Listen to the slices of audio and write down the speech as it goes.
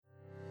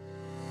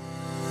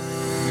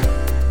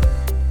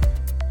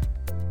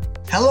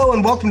Hello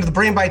and welcome to the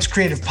Brain Bites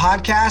Creative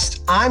Podcast.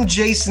 I'm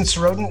Jason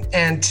Sorotin,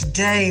 and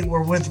today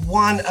we're with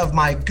one of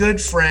my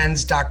good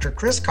friends, Dr.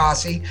 Chris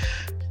Cossey.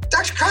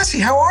 Dr. Cossey,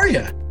 how are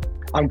you?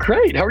 I'm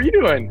great. How are you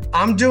doing?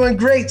 I'm doing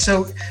great.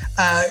 So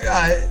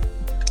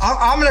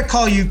I'm going to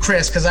call you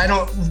Chris because I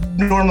don't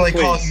normally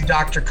call you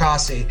Dr.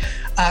 Cossey.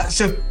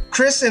 So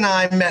Chris and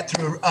I met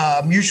through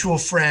a mutual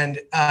friend,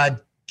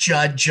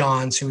 Judd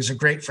Johns, who is a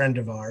great friend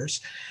of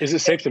ours. Is it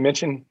safe to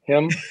mention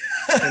him?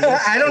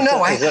 I don't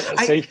know. Is that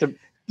safe to...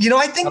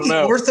 I think the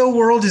ortho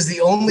world is the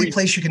only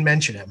place you can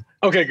mention him.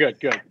 Okay, good.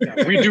 Yeah,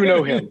 we do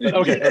know him.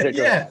 Okay, good.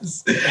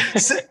 Yes.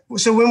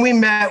 So when we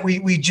met,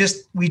 we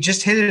just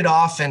hit it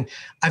off, and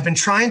I've been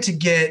trying to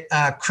get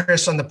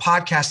Chris on the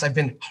podcast. I've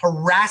been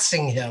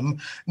harassing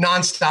him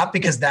nonstop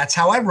because that's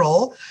how I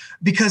roll.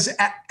 Because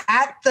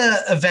at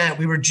the event,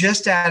 we were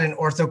just at an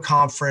ortho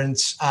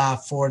conference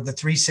for the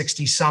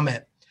 360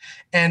 Summit.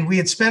 And we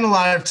had spent a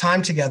lot of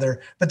time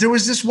together, but there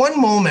was this one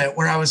moment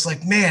where I was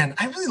like, man,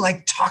 I really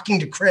like talking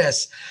to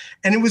Chris.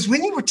 And it was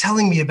when you were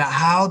telling me about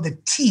how the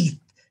teeth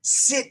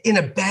sit in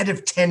a bed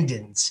of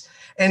tendons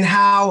and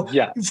how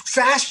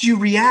fast you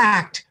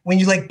react when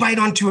you like bite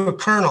onto a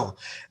kernel.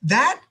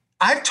 That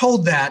I've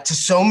told that to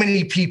so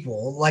many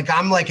people, like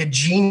I'm like a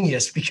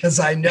genius because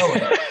I know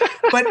it.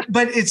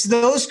 But it's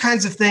those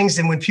kinds of things.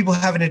 And when people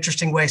have an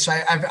interesting way, so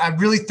I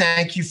really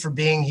thank you for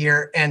being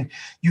here. And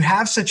you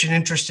have such an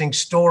interesting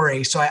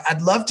story. So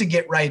I'd love to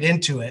get right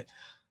into it.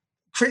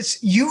 Chris,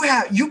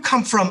 you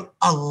come from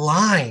a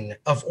line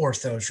of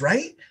orthos,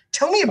 right?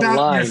 Tell me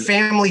about your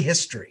family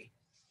history.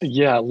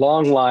 Yeah,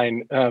 long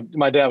line.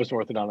 My dad was an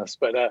orthodontist,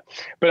 but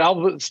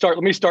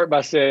let me start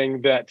by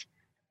saying that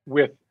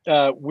with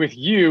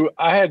you,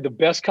 I had the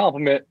best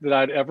compliment that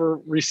I'd ever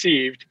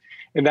received.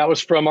 And that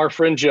was from our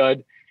friend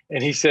Judd.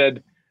 And he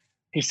said,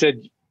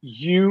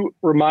 you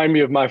remind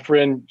me of my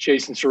friend,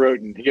 Jason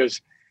Sorotin. He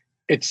goes,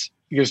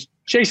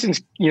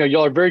 Jason's,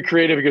 y'all are very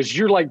creative. He goes,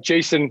 you're like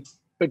Jason,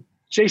 but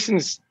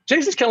Jason's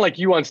kind of like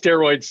you on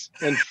steroids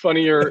and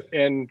funnier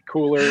and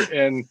cooler.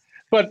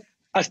 But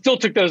I still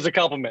took that as a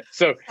compliment.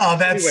 So,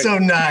 that's so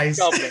nice.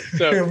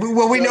 So,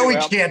 well, we know we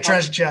can't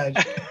trust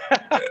Judge.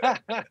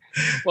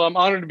 Well, I'm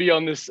honored to be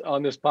on this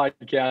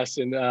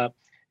podcast, and I'm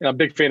a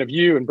big fan of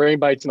you and Brain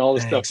Bites and all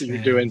the stuff that you're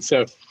doing.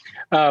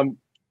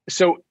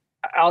 So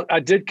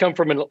I did come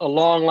from a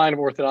long line of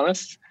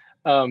orthodontists.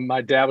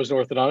 My dad was an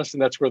orthodontist,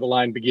 and that's where the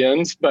line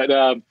begins. But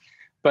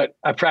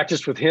I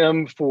practiced with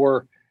him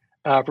for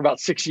about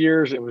 6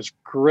 years. It was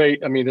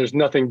great. I mean, there's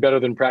nothing better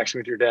than practicing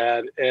with your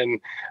dad. And,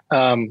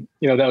 that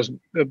was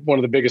one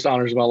of the biggest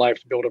honors of my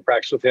life to be able to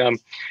practice with him.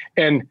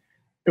 And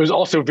it was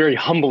also very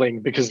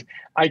humbling because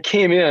I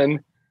came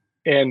in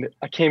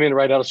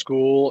right out of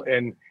school,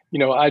 and,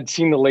 I'd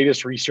seen the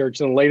latest research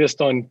and the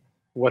latest on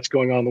what's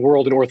going on in the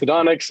world in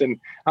orthodontics. And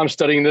I'm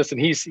studying this, and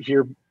he's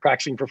here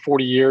practicing for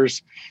 40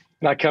 years.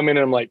 And I come in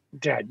and I'm like,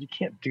 Dad, you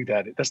can't do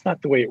that. That's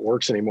not the way it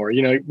works anymore.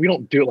 We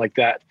don't do it like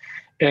that.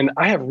 And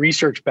I have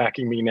research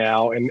backing me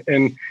now. And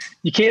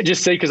you can't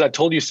just say, because I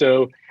told you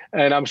so,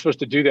 and I'm supposed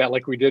to do that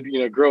like we did,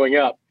 growing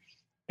up.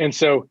 And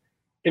so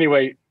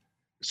anyway,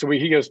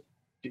 he goes,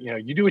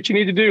 you do what you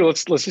need to do.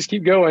 Let's just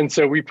keep going.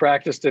 So we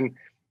practiced, and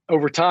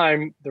over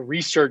time, the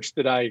research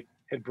that I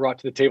had brought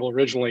to the table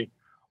originally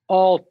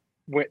all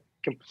went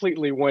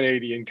completely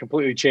 180 and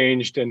completely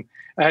changed. And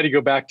I had to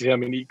go back to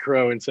him and eat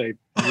crow and say,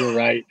 you're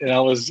right. And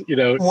I was,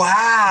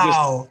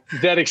 wow,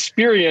 that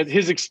experience,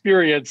 his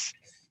experience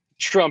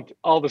trumped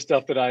all the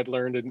stuff that I had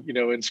learned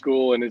in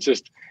school. And it's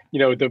just,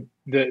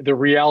 the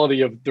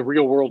reality of the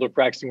real world of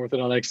practicing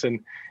orthodontics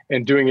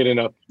and doing it in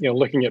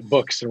looking at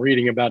books and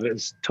reading about it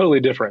is totally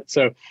different.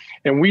 So,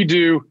 and we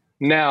do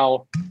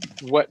now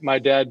what my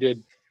dad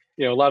did,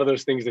 a lot of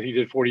those things that he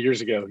did 40 years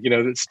ago,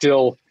 that's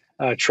still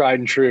tried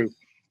and true.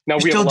 Now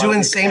we're still doing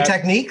the same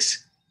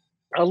techniques.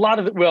 A lot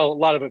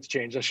of it's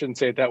changed. I shouldn't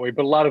say it that way,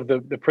 but a lot of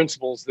the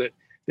principles that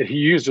he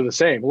used are the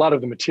same. A lot of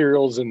the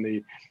materials and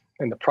the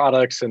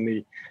products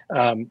and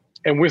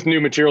and with new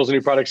materials and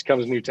new products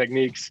comes new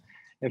techniques.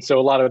 And so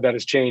a lot of that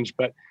has changed,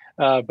 but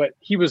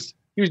he was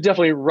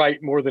definitely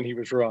right more than he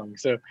was wrong.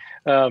 So,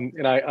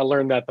 and I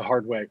learned that the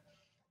hard way,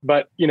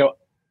 but,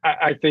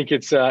 I think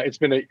it's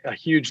been a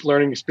huge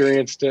learning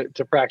experience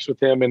to practice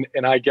with him.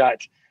 And I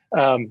got,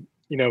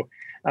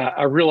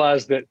 I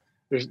realized that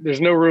there's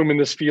no room in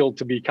this field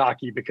to be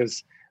cocky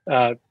because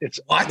there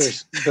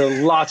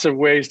are lots of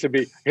ways to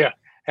be. Yeah,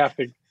 half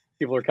the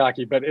people are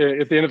cocky, but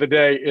at the end of the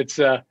day, it's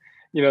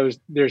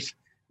there's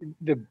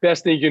the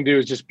best thing you can do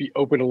is just be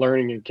open to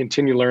learning and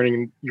continue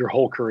learning your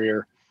whole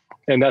career,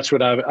 and that's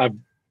what I've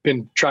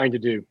been trying to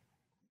do.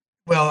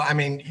 Well, I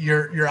mean,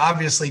 you're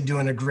obviously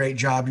doing a great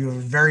job. You have a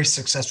very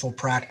successful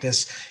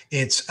practice.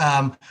 It's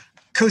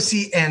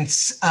Cossey and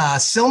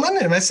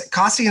Silman. Am I saying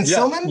Cossey and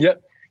Silman?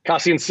 Yep.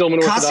 Cossey and Silman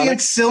Orthodontics. Cossey and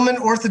Silman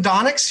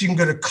Orthodontics. You can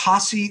go to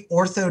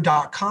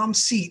CosseyOrtho.com,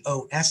 COSSE,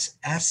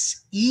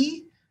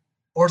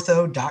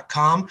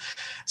 ortho.com.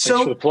 So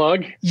thanks for the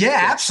plug.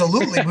 Yeah,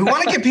 absolutely. We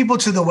want to get people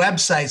to the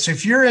website. So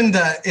if you're in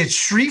it's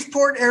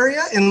Shreveport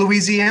area in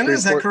Louisiana,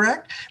 is that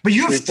correct? But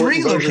you have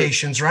 3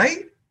 locations,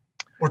 right?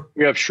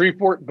 We have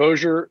Shreveport,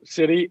 Bossier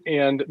City,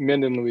 and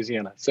Minden,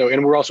 Louisiana. So,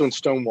 and we're also in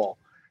Stonewall.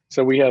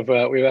 So we have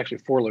actually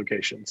 4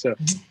 locations. So,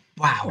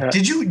 wow.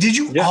 Did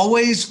you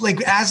always,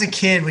 like, as a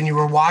kid, when you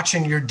were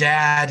watching your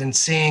dad and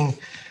seeing,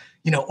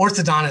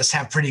 orthodontists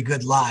have pretty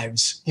good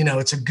lives,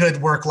 it's a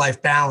good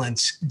work-life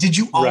balance. Did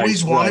you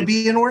always want to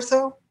be an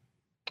ortho?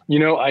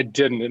 I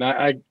didn't. And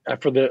I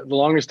for the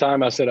longest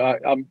time, I said I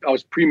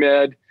was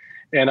pre-med,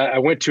 and I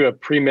went to a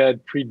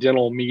pre-med,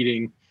 pre-dental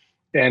meeting.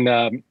 And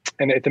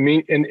at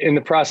in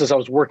the process, I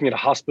was working at a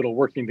hospital,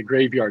 working the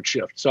graveyard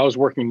shift. So I was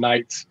working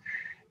nights,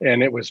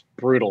 and it was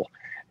brutal.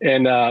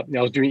 And I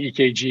was doing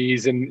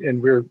EKGs,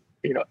 and we were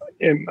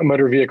in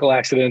motor vehicle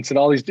accidents and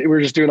all these. We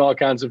were just doing all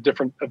kinds of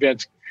different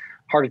events,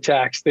 heart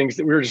attacks, things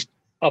that we were just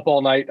up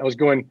all night. I was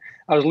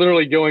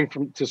literally going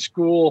to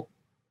school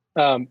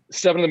 7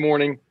 in the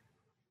morning,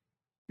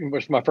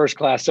 which was my first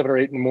class, 7 or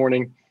 8 in the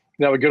morning.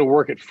 Then I would go to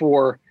work at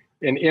 4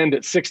 and end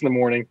at 6 in the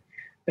morning.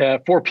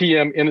 4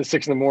 p.m. in at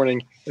 6 in the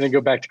morning, and then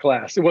go back to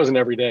class. It wasn't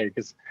every day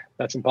because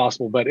that's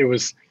impossible, but it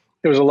was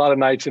a lot of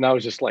nights. And I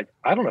was just like,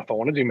 I don't know if I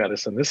want to do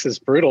medicine. This is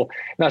brutal.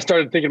 And I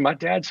started thinking, my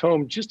dad's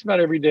home just about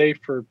every day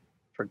for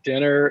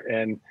dinner.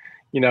 And,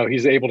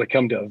 he's able to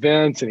come to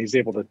events, and he's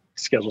able to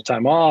schedule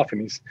time off.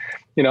 And he's,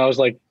 I was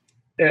like,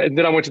 and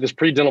then I went to this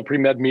pre-dental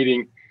pre-med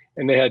meeting,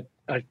 and they had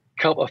a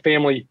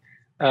family,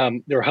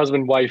 their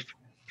husband, wife,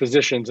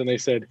 physicians. And they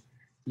said,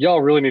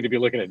 y'all really need to be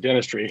looking at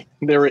dentistry.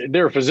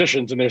 They're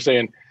physicians, and they're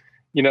saying,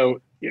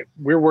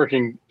 we're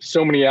working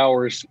so many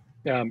hours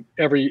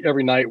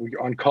every night. We're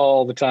on call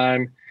all the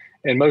time,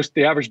 and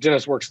the average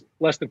dentist works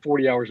less than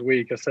 40 hours a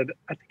week. I said,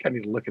 I think I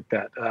need to look at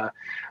that.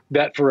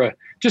 That for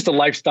just a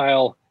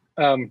lifestyle,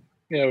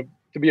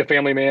 to be a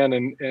family man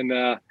and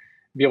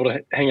be able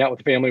to hang out with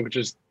the family, which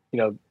is, at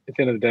the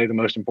end of the day, the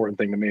most important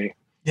thing to me.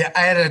 Yeah,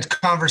 I had a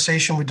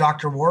conversation with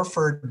Dr.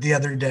 Warford the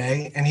other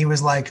day, and he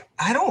was like,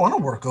 I don't want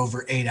to work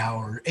over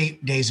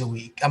 8 days a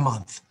week, a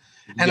month.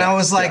 And I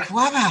was like,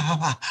 what?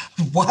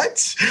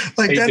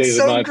 Like, that's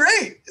so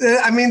great.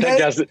 I mean,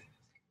 that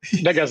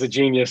guy's a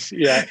genius.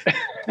 Yeah.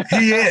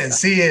 He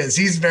is.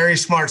 He's very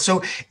smart.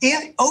 So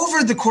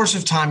over the course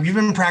of time, you've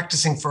been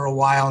practicing for a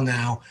while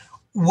now.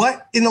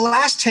 In the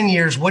last 10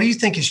 years, what do you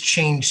think has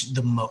changed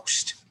the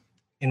most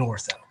in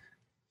ortho?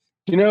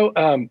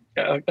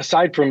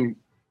 Aside from,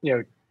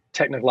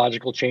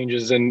 technological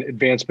changes and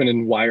advancement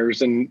in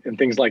wires and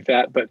things like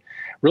that. But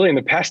really in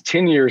the past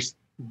 10 years,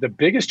 the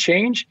biggest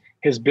change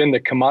has been the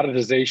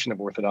commoditization of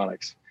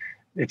orthodontics.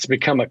 It's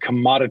become a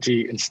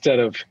commodity instead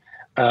of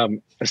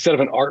an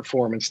art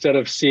form, instead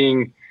of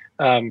seeing,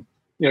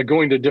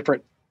 going to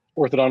different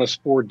orthodontists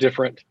for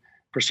different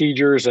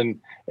procedures and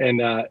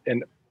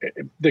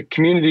the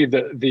community,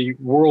 the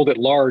world at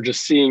large is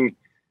seeing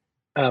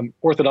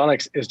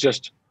orthodontics is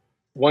just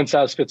one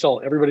size fits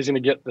all. Everybody's going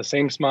to get the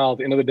same smile at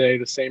the end of the day,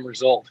 the same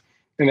result.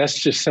 And that's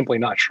just simply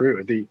not true.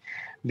 At the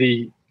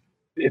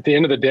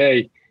end of the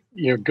day,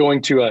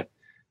 going to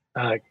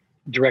a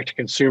direct to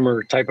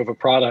consumer type of a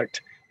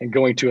product and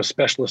going to a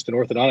specialist in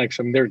orthodontics,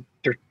 I mean, they're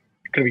going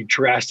to be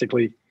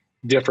drastically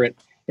different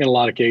in a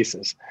lot of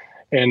cases.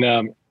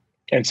 And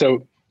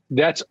so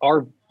that's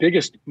our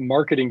biggest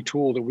marketing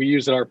tool that we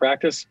use in our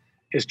practice,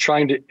 is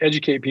trying to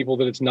educate people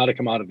that it's not a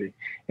commodity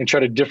and try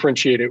to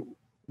differentiate it.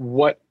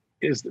 What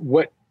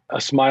a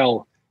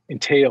smile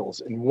entails,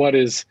 and what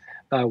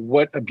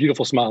a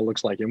beautiful smile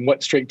looks like, and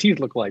what straight teeth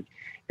look like,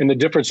 and the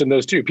difference in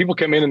those two. People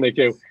come in and they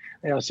go,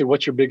 and I say,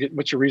 what's your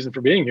reason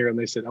for being here? And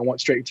they said, I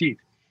want straight teeth.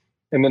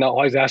 And then I'll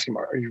always ask them,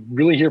 are you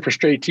really here for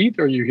straight teeth,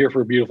 or are you here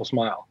for a beautiful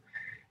smile?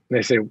 And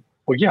they say,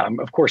 well, yeah,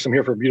 of course I'm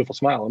here for a beautiful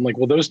smile. I'm like,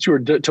 well, those two are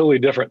totally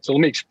different. So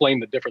let me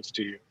explain the difference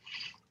to you.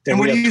 And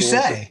what do you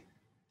say?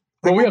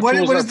 Well, we have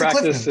tools in our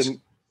practice,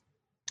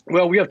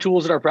 we have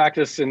tools in our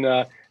practice, and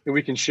that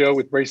we can show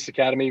with Braces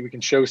Academy. We can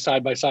show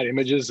side-by-side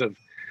images of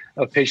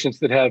patients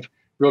that have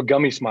real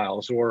gummy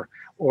smiles, or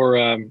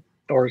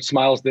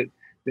smiles that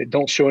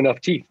don't show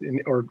enough teeth,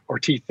 or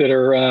teeth that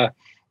are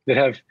that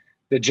have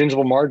the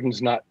gingival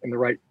margins not in the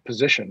right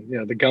position.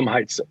 The gum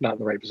height's not in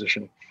the right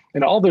position,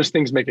 and all those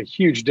things make a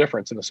huge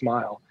difference in a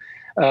smile.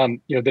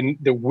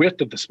 The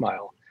width of the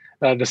smile,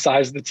 the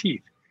size of the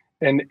teeth,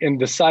 and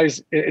the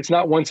size. It's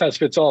not one size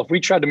fits all. If we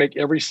tried to make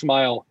every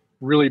smile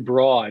really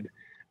broad,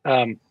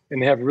 and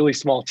they have really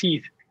small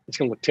teeth, it's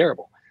going to look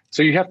terrible.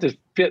 So you have to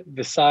fit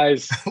the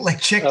size like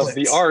chiclets of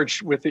the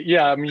arch with it.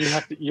 Yeah, I mean,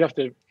 you have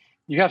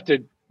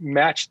to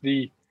match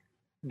the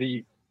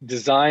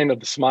design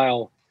of the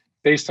smile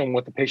based on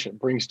what the patient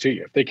brings to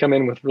you. If they come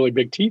in with really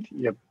big teeth,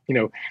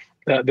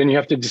 then you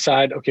have to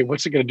decide, okay,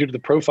 what's it going to do to the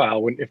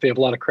profile if they have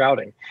a lot of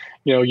crowding?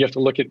 You have to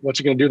look at what's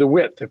it going to do to the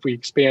width if we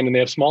expand and they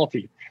have small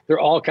teeth. There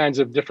are all kinds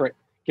of different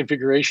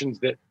configurations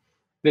that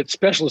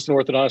specialists and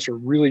orthodontists are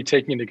really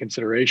taking into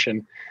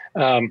consideration.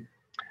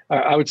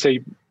 I would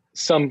say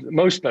some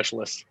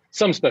specialists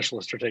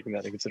are taking that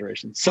into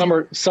consideration. Some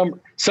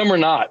are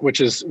not, which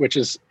is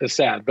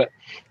sad. But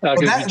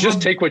if you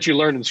just take what you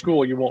learned in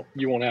school, you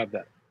won't have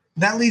that.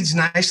 That leads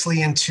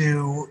nicely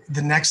into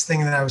the next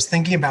thing that I was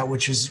thinking about,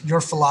 which is your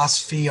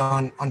philosophy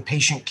on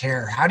patient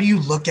care. How do you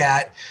look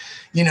at,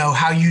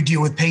 how you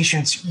deal with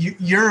patients.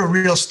 You're a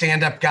real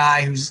stand-up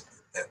guy who's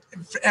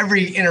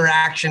every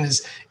interaction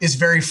is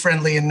very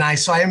friendly and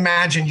nice. So I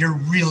imagine you're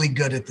really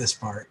good at this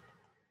part.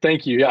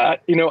 Thank you. Yeah,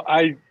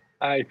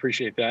 I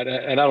appreciate that,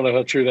 and I don't know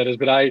how true that is,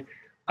 but I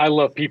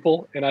love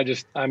people, and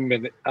I'm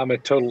a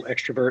total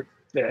extrovert,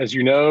 as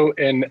you know,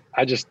 and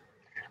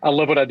I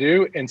love what I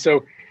do, and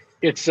so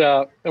it's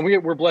and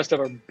we're blessed to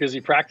have a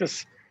busy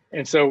practice,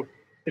 and so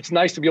it's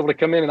nice to be able to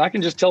come in and I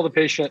can just tell the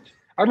patient.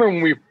 I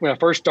remember when I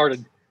first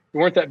started, we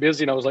weren't that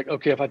busy, and I was like,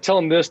 okay, if I tell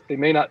them this, they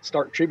may not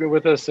start treatment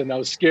with us, and I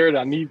was scared.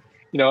 I need,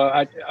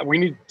 we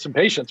need some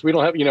patience. We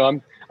don't have,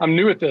 I'm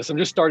new at this. I'm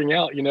just starting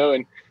out,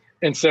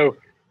 and so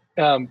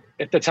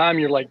at the time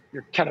you're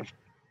kind of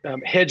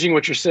hedging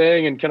what you're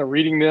saying and kind of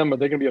reading them. Are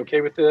they going to be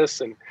okay with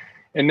this? And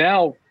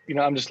now,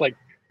 I'm just like,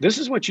 this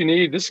is what you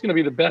need. This is going to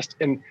be the best.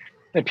 And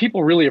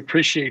people really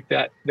appreciate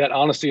that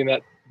honesty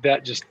and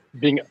that just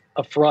being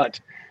upfront.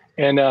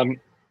 And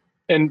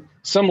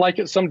some like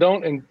it, some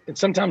don't. And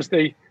sometimes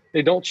they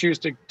don't choose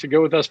to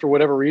go with us for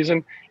whatever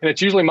reason. And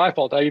it's usually my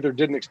fault. I either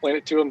didn't explain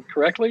it to them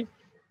correctly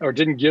or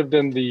didn't give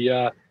them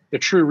the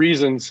true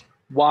reasons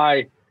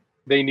why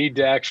they need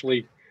to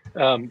actually,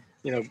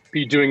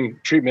 be doing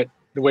treatment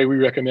the way we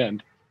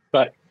recommend.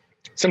 But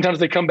sometimes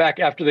they come back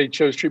after they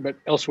chose treatment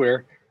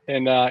elsewhere,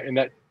 and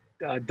that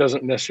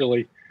doesn't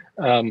necessarily,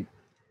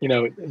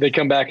 they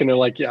come back and they're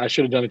like, yeah, I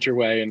should have done it your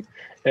way,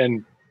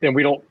 and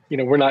we don't,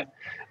 we're not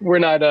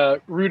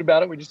rude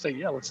about it. We just say,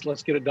 yeah,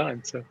 let's get it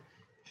done. So,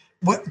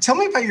 tell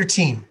me about your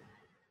team.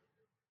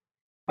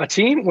 A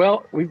team?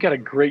 Well, we've got a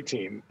great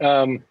team.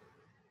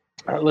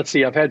 Let's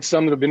see. I've had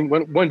some that have been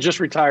one just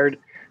retired.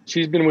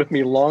 She's been with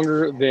me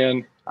longer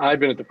than I've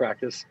been at the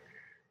practice.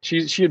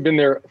 She had been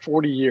there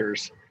 40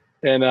 years.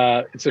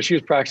 And so she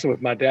was practicing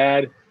with my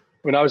dad.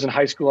 When I was in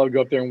high school, I would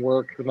go up there and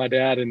work with my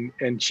dad,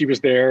 and she was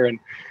there. And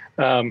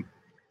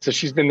so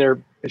she's been there.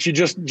 She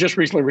just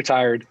recently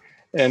retired.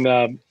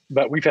 And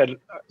but we've had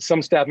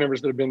some staff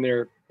members that have been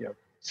there,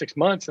 6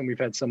 months, and we've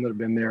had some that have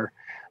been there.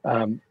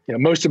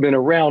 Most have been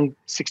around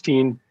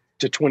 16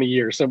 to 20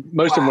 years. So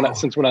most of them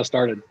since when I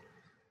started.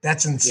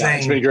 That's insane. Yeah,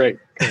 it's been great.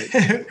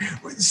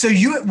 So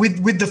you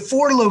with the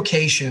 4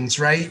 locations,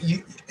 right?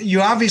 You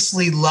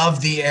obviously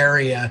love the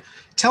area.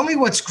 Tell me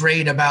what's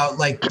great about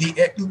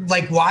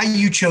why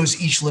you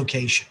chose each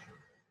location.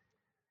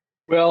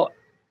 Well,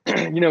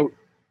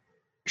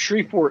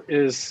 Shreveport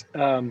is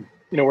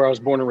where I was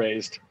born and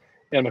raised,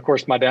 and of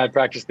course my dad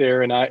practiced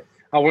there. And I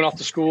went off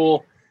to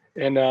school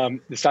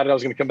and decided I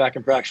was going to come back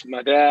and practice with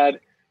my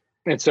dad.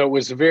 And so it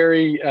was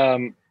very,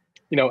 I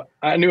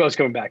knew I was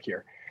coming back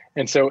here,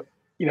 and so.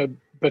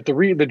 But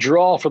the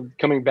draw for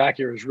coming back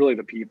here is really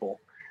the people.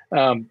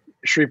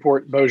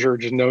 Shreveport, Bossier are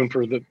just known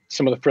for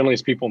some of the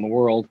friendliest people in the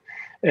world.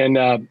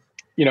 And,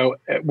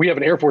 we have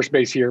an Air Force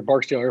base here,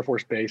 Barksdale Air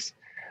Force Base.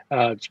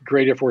 It's a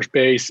great Air Force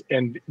base.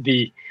 And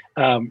the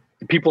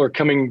people are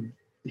coming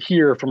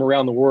here from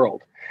around the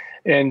world.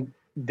 And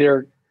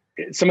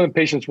some of the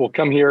patients will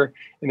come here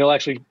and they'll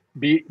actually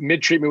be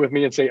mid-treatment with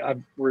me and say,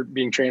 we're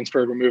being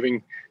transferred, we're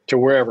moving to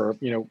wherever,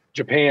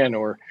 Japan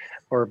or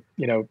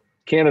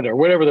Canada or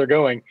whatever they're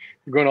going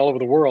all over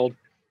the world.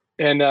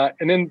 And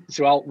then,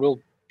 so we'll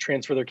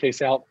transfer their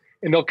case out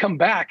and they'll come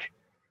back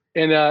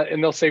and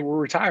they'll say, we're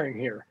retiring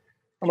here.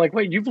 I'm like,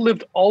 wait, you've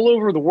lived all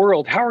over the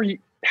world. How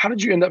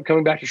did you end up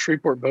coming back to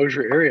Shreveport,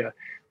 Bossier area?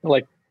 They're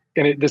like,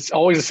 and it's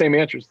always the same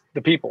answers.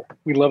 The people,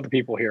 we love the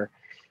people here.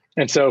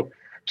 And so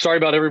sorry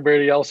about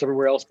everybody else,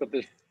 everywhere else, but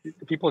the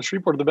people in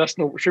Shreveport are the best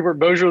Shreveport,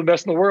 Bossier are the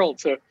best in the world.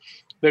 So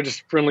they're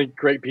just friendly,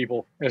 great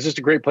people. And it's just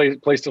a great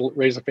place to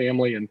raise a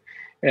family and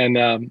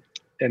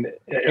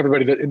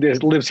everybody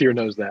that lives here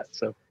knows that.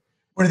 So,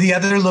 were the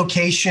other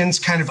locations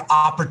kind of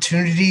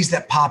opportunities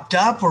that popped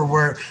up,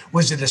 or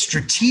was it a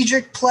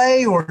strategic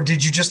play, or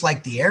did you just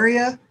like the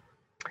area?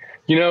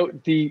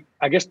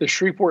 I guess the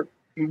Shreveport,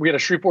 we had a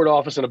Shreveport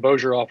office and a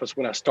Bossier office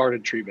when I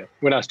started treatment.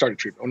 When I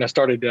started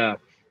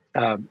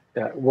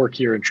work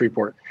here in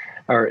Shreveport,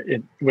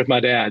 with my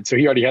dad. So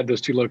he already had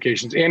those 2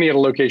 locations, and he had a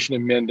location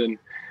in Minden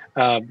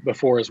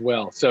before as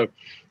well. So.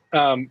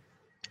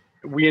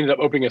 We ended up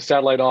opening a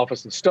satellite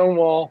office in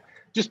Stonewall.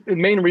 Just the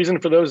main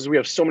reason for those is we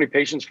have so many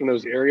patients from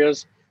those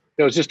areas.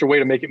 It was just a way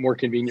to make it more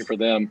convenient for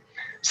them.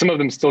 Some of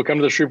them still come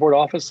to the Shreveport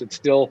office. It's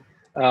still,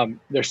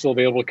 they're still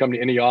available to come to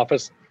any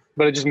office,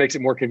 but it just makes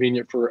it more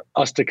convenient for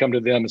us to come to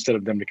them instead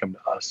of them to come to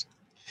us.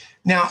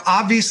 Now,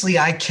 obviously,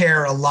 I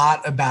care a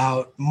lot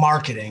about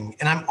marketing,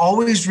 and I'm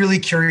always really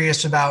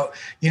curious about,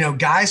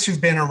 guys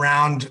who've been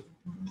around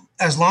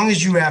as long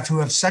as you have, who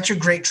have such a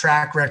great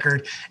track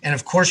record. And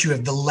of course, you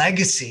have the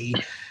legacy.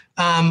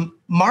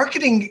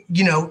 Marketing,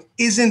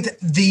 isn't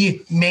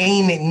the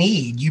main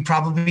need. You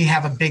probably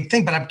have a big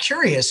thing, but I'm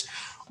curious,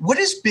 what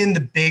has been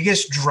the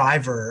biggest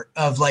driver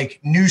of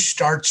new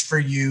starts for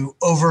you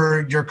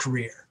over your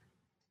career?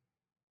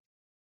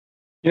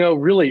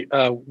 Really,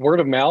 word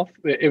of mouth.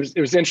 It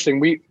was interesting.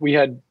 We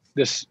had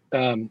this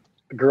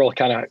girl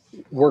kind of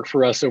work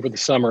for us over the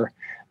summer.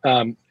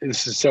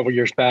 This is several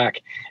years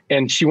back.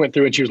 And she went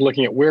through and she was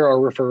looking at where our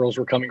referrals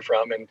were coming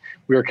from. And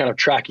we were kind of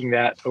tracking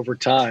that over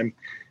time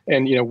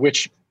and,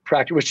 which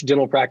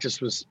dental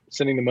practice was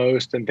sending the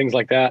most and things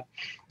like that,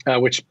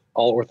 which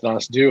all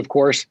orthodontists do, of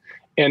course.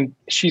 And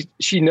she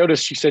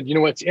noticed, she said,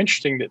 it's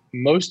interesting that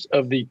most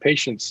of the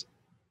patients,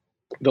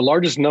 the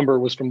largest number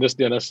was from this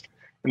dentist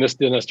and this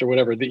dentist or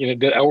whatever,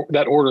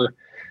 that order,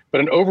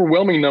 but an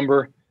overwhelming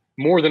number,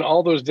 more than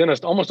all those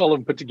dentists, almost all of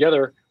them put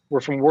together,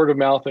 were from word of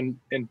mouth and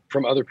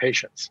from other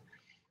patients.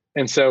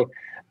 And so,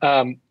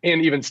 and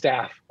even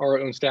staff, our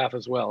own staff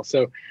as well.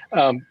 So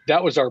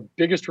that was our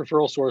biggest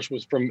referral source,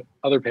 was from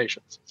other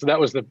patients. So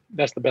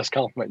that's the best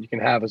compliment you can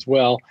have as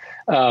well.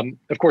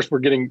 Of course, we're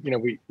getting,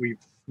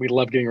 we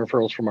love getting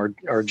referrals from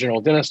our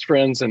general dentist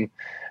friends, and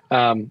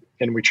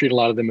we treat a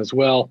lot of them as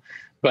well.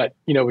 But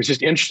it's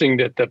just interesting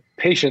that the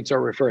patients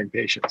are referring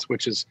patients,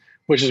 which is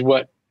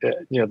what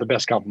the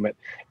best compliment,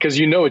 because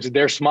it's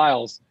their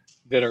smiles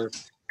that are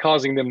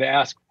causing them to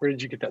ask, where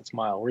did you get that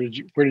smile? Where did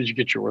you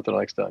get your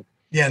orthodontics done?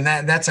 Yeah,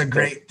 and that's a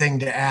great thing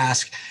to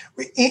ask.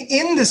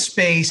 In the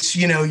space,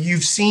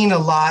 you've seen a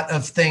lot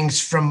of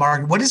things from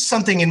marketing. What is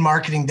something in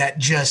marketing that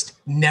just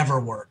never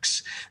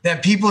works,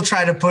 that people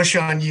try to push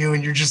on you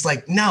and you're just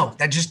like, no,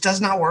 that just does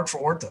not work for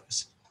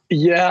orthos?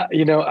 Yeah,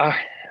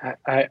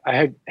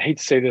 I hate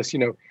to say this,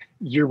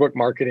 yearbook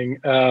marketing,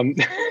 and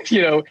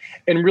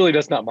really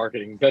that's not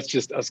marketing. That's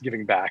just us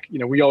giving back.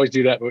 We always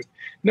do that, but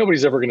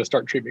nobody's ever going to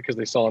start treatment because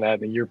they saw an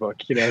ad in the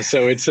yearbook,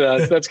 so it's,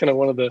 that's kind of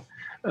one of the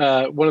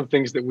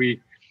things that we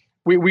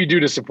do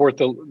to support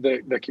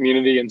the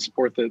community and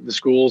support the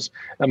schools.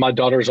 And my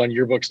daughter's on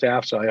yearbook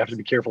staff, so I have to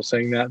be careful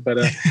saying that, but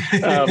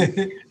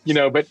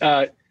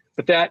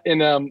but that,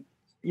 and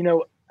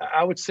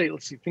I would say,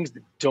 let's see, things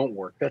that don't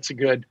work. That's a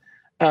good,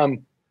 all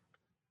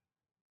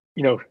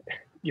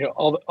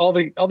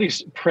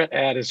these print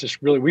ad is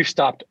just really, we've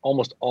stopped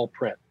almost all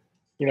print.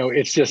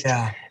 It's just,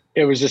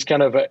 It was just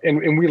kind of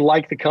and we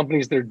like the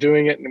companies that are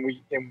doing it,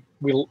 and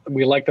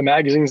we like the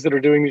magazines that are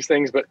doing these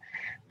things, but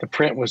the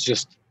print was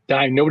just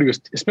dying. Nobody was,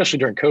 especially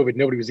during COVID,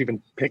 nobody was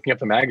even picking up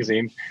the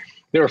magazine.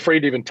 They were afraid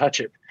to even touch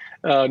it.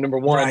 Number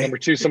one. Right. Number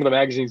two, some of the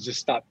magazines just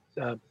stopped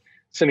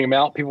sending them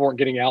out. People weren't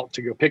getting out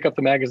to go pick up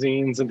the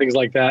magazines and things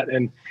like that.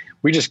 And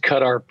we just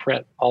cut our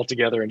print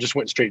altogether and just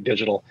went straight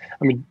digital.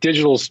 I mean,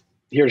 digital's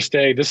here to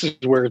stay. This is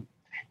where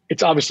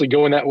it's obviously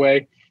going that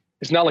way.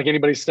 It's not like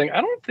anybody's saying,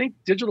 I don't think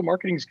digital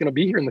marketing is going to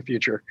be here in the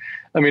future.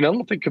 I mean, I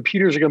don't think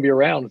computers are going to be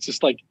around. It's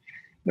just like,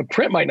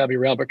 print might not be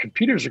around, but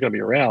computers are going to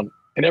be around.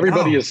 And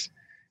everybody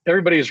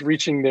is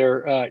reaching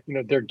their,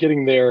 they're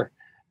getting their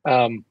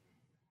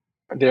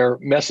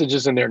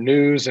messages and their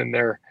news and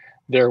their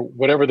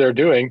whatever they're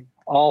doing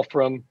all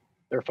from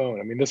their phone.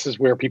 I mean, this is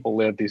where people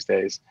live these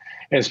days,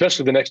 and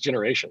especially the next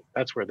generation.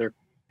 That's where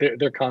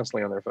they're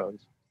constantly on their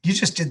phones. You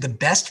just did the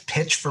best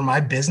pitch for my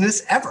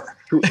business ever.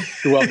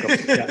 You're welcome.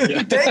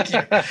 Yeah. Thank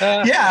you.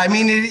 Yeah, I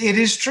mean, it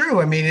is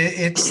true. I mean,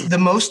 it's the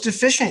most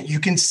efficient.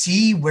 You can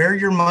see where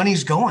your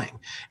money's going.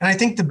 And I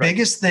think the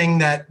biggest thing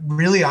that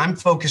really I'm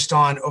focused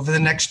on over the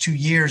next 2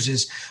 years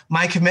is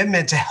my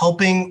commitment to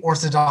helping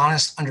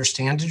orthodontists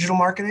understand digital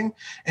marketing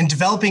and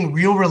developing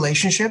real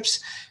relationships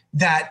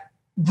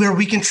where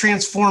we can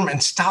transform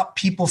and stop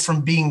people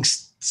from being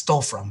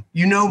stole from.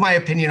 My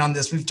opinion on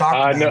this. We've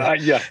talked about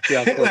it.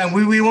 Yeah.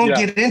 we won't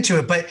get into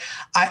it, but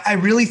I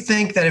really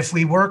think that if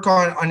we work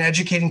on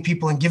educating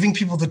people and giving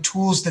people the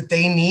tools that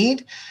they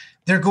need,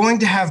 they're going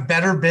to have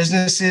better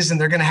businesses,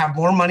 and they're going to have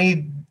more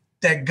money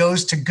that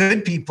goes to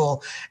good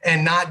people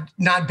and not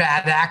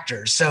bad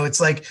actors. So it's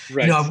like,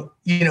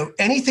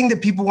 anything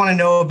that people want to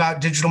know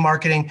about digital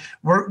marketing,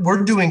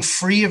 we're doing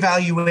free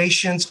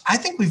evaluations. I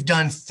think we've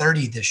done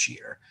 30 this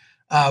year.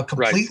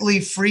 Completely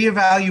free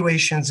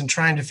evaluations and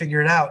trying to figure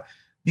it out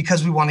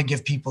because we want to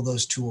give people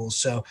those tools.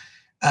 So,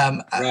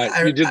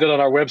 we did that on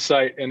our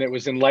website, and it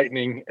was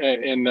enlightening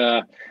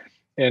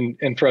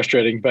and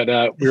frustrating, but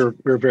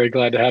we're very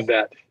glad to have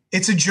that.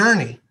 It's a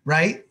journey,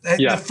 right?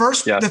 Yeah.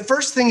 The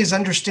first thing is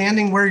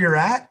understanding where you're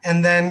at,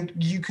 and then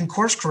you can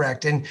course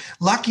correct. And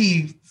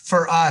lucky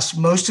for us,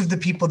 most of the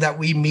people that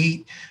we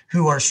meet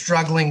who are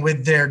struggling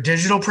with their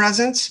digital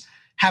presence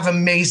have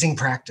amazing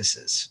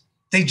practices.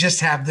 They just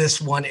have this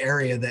one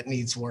area that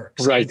needs work.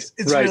 So it's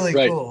really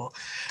cool.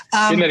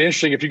 Isn't that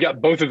interesting? If you got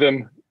both of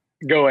them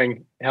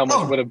going, how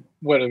much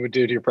what it would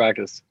do to your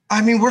practice?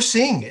 I mean, we're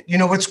seeing it.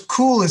 What's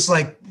cool is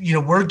we've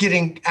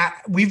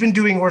been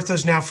doing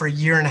orthos now for 1.5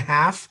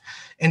 years,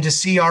 and to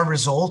see our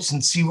results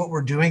and see what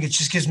we're doing, it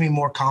just gives me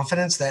more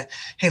confidence that,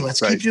 hey,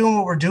 let's keep doing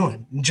what we're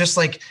doing, and just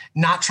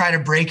not try to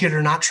break it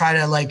or not try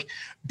to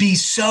be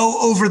so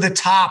over the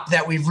top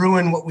that we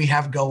ruin what we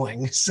have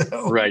going.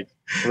 So right.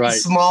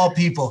 Small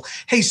people.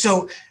 Hey,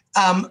 so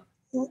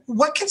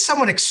what can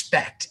someone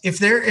expect if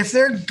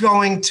they're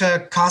going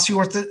to Kasi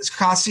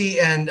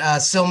and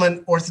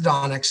Silman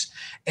Orthodontics,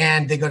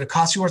 and they go to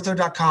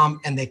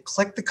KasiOrtho.com and they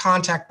click the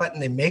contact button,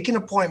 they make an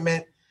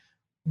appointment?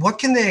 What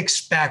can they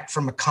expect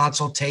from a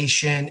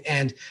consultation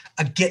and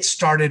a get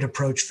started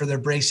approach for their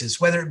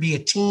braces, whether it be a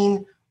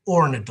teen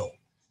or an adult?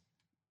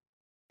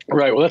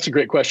 Right. Well, that's a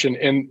great question.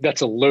 And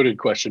that's a loaded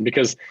question,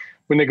 because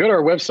when they go to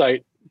our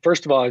website,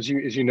 first of all, as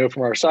you know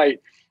from our site,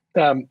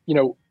 you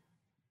know,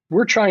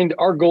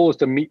 our goal is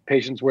to meet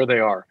patients where they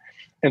are.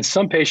 And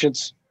some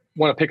patients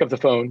want to pick up the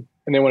phone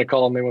and they want to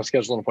call them, they want to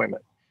schedule an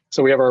appointment.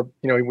 So we have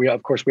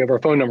of course we have our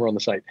phone number on the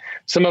site.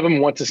 Some of them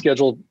want to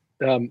schedule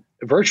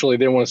virtually.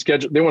 They want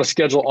to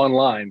schedule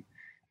online.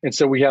 And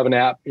so we have an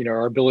app, you know,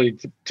 our ability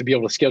to be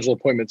able to schedule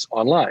appointments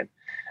online.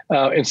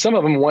 And some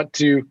of them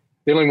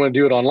they don't even want to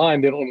do it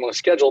online. They don't want to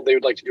schedule. They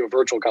would like to do a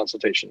virtual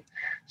consultation.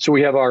 So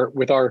we have our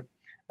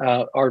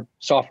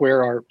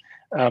software, our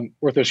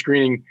ortho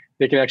screening,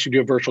 they can actually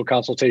do a virtual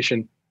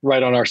consultation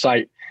right on our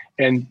site.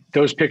 And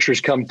those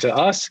pictures come to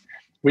us.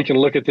 We can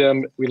look at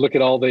them. We look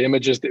at all the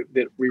images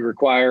that we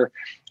require,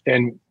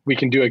 and we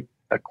can do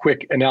a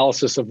quick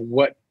analysis of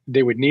what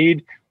they would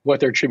need, what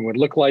their treatment would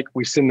look like.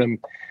 We send them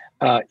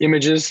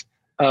images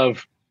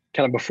of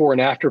kind of before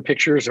and after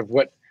pictures of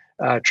what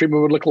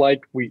treatment would look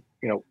like. We,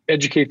 you know,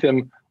 educate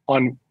them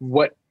on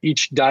what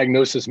each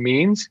diagnosis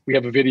means. We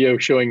have a video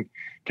showing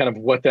kind of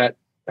what that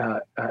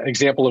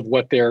example of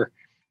what their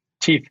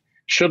teeth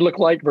should look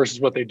like versus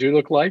what they do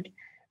look like.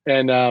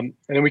 And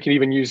then we can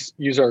even use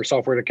our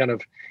software to kind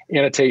of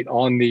annotate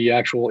on the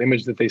actual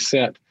image that they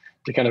sent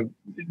to kind of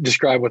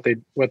describe what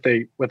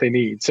they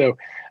need. So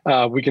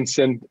we can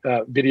send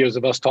videos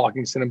of us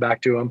talking, send them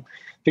back to them,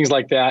 things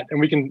like that. And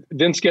we can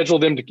then schedule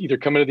them to either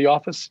come into the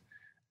office,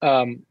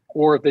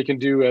 or if we can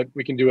do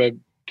a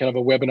kind of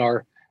a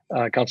webinar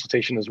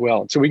consultation as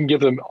well. So we can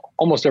give them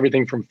almost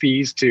everything from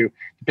fees to,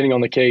 depending on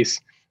the case,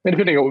 and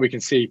depending on what we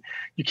can see.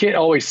 You can't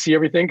always see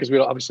everything because we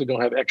obviously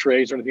don't have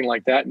x-rays or anything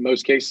like that in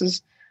most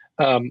cases.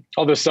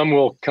 Although some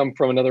will come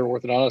from another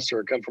orthodontist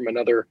or come from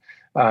another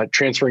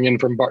transferring in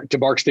to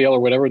Barksdale or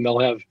whatever, and they'll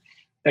have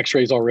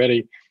x-rays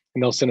already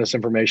and they'll send us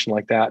information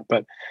like that.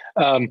 But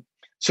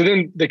so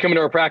then they come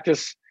into our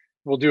practice.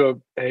 We'll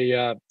do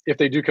if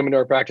they do come into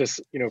our practice,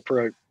 you know,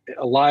 for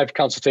a live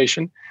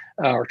consultation,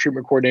 our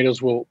treatment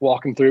coordinators will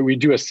walk them through. We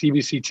do a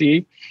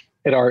CBCT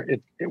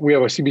we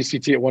have a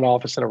CBCT at one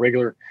office and a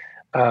regular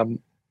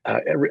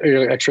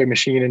x-ray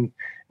machine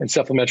and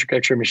supplementary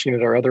x-ray machine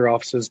at our other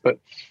offices. But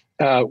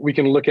we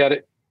can look at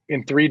it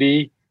in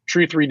 3D,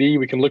 true 3D.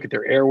 We can look at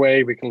their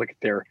airway. We can look at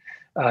their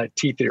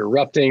teeth that are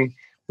erupting.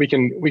 We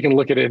can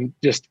look at it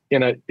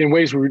in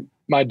ways where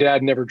my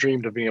dad never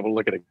dreamed of being able to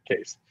look at a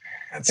case.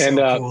 That's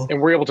so cool.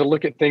 And we're able to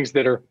look at things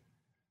that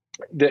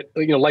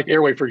you know, like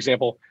airway, for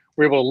example.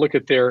 We're able to look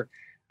at their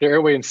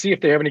airway and see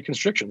if they have any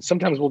constrictions.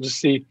 Sometimes we'll just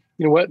see,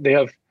 you know what, they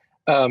have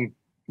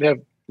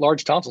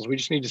large tonsils. We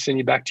just need to send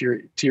you back to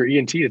your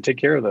ENT to take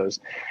care of those.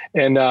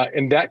 And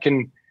that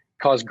can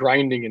cause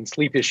grinding and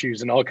sleep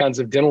issues and all kinds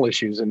of dental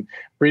issues, and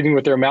breathing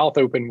with their mouth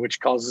open, which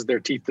causes their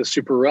teeth to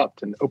super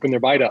erupt and open their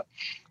bite up.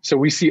 So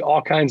we see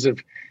all kinds of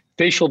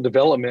facial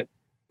development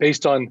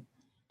based on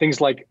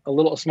things like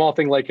a small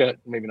thing, like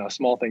maybe not a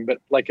small thing, but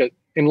like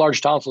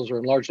enlarged tonsils or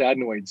enlarged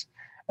adenoids,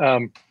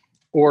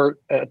 or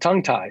a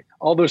tongue tie.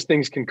 All those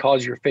things can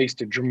cause your face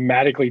to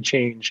dramatically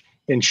change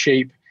in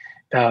shape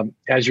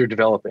as you're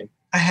developing.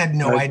 I had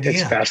no idea.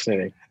 It's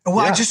fascinating. Well,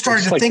 I just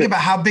started to think about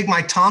how big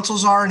my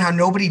tonsils are and how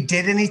nobody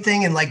did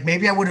anything. And like,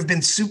 maybe I would have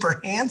been super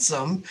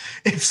handsome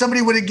if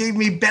somebody would have gave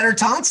me better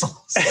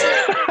tonsils.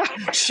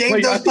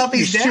 Shave those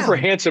puppies down. Super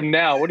handsome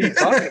now. What are you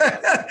talking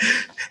about?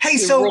 Hey,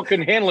 the world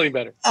couldn't handle any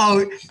better.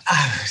 Oh,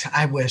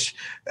 I wish.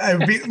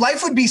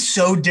 Life would be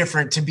so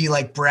different to be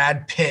like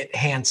Brad Pitt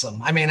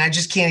handsome. I mean, I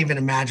just can't even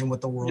imagine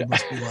what the world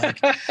must be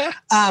like.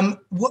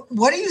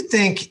 What do you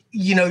think?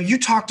 You know, you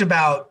talked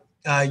about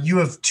you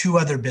have two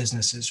other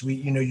businesses.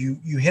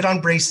 You hit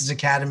on Braces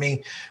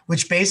Academy,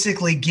 which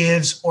basically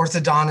gives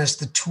orthodontists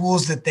the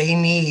tools that they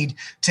need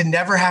to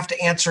never have to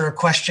answer a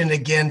question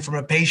again from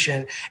a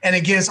patient. And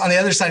it gives, on the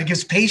other side, it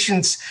gives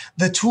patients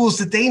the tools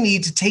that they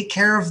need to take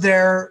care of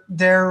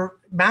their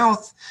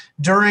mouth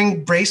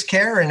during brace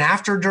care and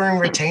after during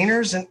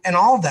retainers and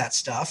all of that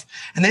stuff.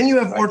 And then you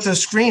have Ortho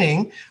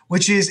Screening,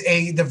 which is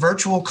the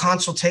virtual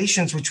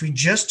consultations, which we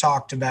just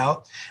talked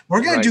about.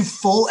 We're going to do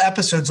full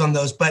episodes on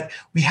those, but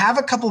we have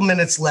a couple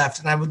minutes left.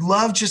 And I would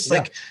love just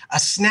like a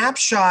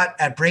snapshot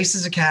at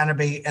Braces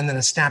Academy and then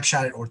a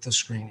snapshot at Ortho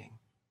Screening.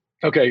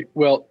 Okay.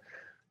 Well,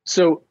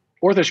 so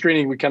Ortho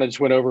Screening, we kind of just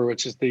went over,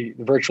 which is the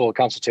virtual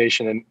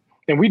consultation.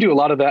 And we do a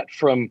lot of that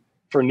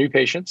for new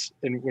patients.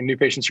 And when new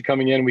patients are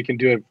coming in, we can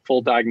do a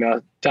full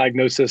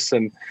diagnosis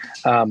and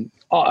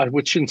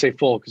which shouldn't say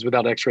full, because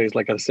without x-rays,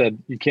 like I said,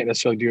 you can't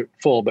necessarily do it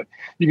full, but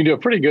you can do a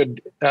pretty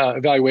good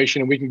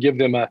evaluation, and we can give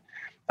them a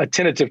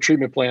tentative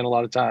treatment plan a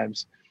lot of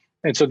times.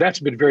 And so that's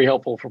been very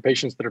helpful for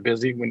patients that are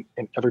busy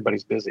and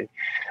everybody's busy.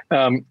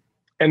 And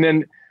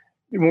then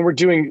when we're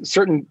doing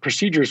certain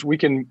procedures, we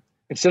can,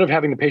 instead of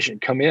having the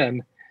patient come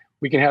in,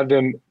 we can have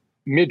them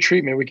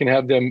mid-treatment, we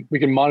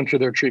can monitor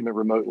their treatment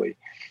remotely.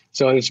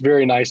 So it's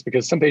very nice,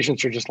 because some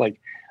patients are just like,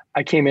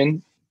 I came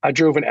in, I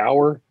drove an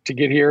hour to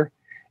get here,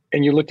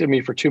 and you looked at me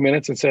for 2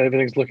 minutes and said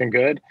everything's looking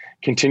good,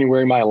 continue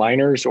wearing my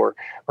aligners or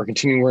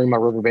continue wearing my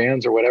rubber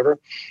bands or whatever.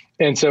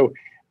 And so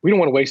we don't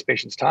want to waste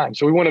patients' time.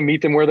 So we want to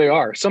meet them where they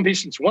are. Some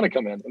patients want to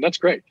come in, and that's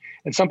great.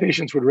 And some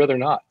patients would rather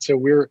not.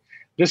 So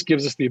this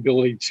gives us the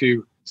ability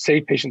to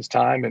save patients'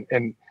 time,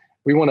 and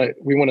we want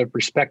to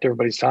respect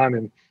everybody's time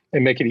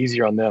and make it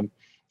easier on them.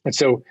 And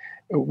so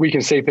we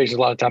can save patients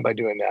a lot of time by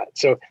doing that.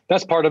 So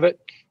that's part of it.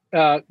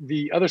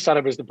 The other side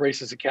of it is the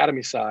Braces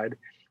Academy side.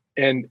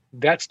 And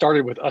that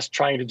started with us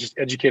trying to just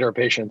educate our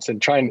patients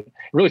and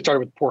really started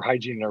with poor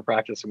hygiene in our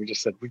practice. And we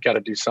just said, we got to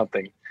do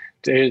something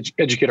to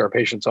educate our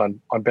patients on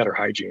better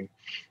hygiene.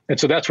 And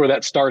so that's where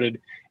that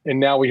started. And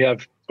now we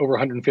have over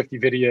 150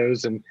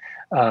 videos and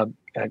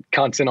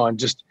content on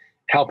just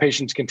how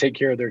patients can take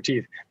care of their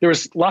teeth. There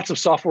was lots of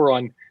software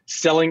on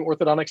selling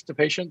orthodontics to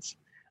patients.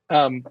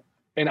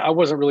 And I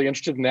wasn't really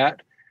interested in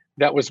that.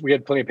 We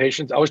had plenty of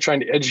patients. I was trying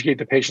to educate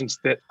the patients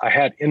that I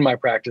had in my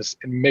practice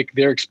and make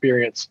their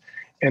experience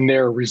and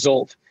their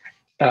result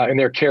and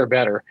their care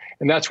better.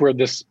 And that's where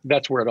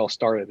it all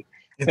started.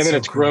 And then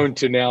it's grown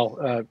to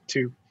now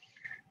to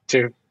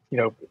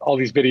all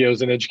these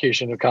videos and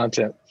education and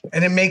content.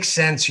 And it makes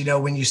sense,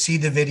 when you see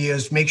the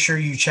videos, make sure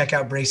you check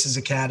out Braces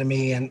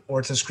Academy and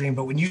OrthoScreen.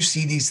 But when you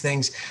see these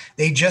things,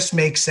 they just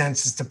make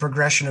sense. It's the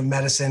progression of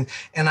medicine.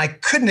 And I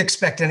couldn't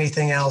expect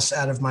anything else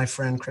out of my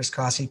friend, Chris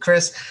Cossey.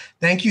 Chris,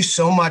 thank you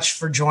so much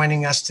for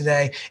joining us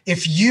today.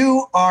 If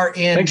you are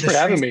in Thanks for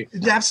having me.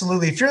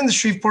 Absolutely. If you're in the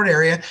Shreveport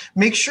area,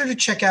 make sure to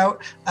check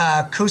out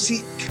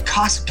Cossey.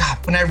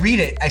 God, when I read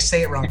it, I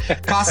say it wrong.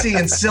 Cossey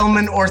and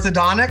Silman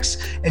Orthodontics.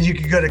 And you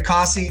can go to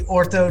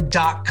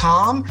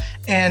CosseyOrtho.com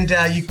and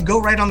you can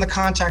go right on the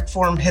contact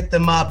form, hit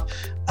them up.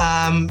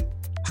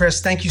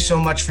 Chris, thank you so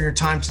much for your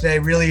time today.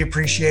 Really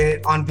appreciate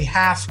it. On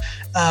behalf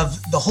of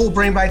the whole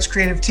BrainBites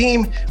creative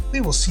team, we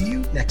will see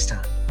you next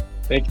time.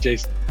 Thank you,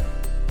 Jason.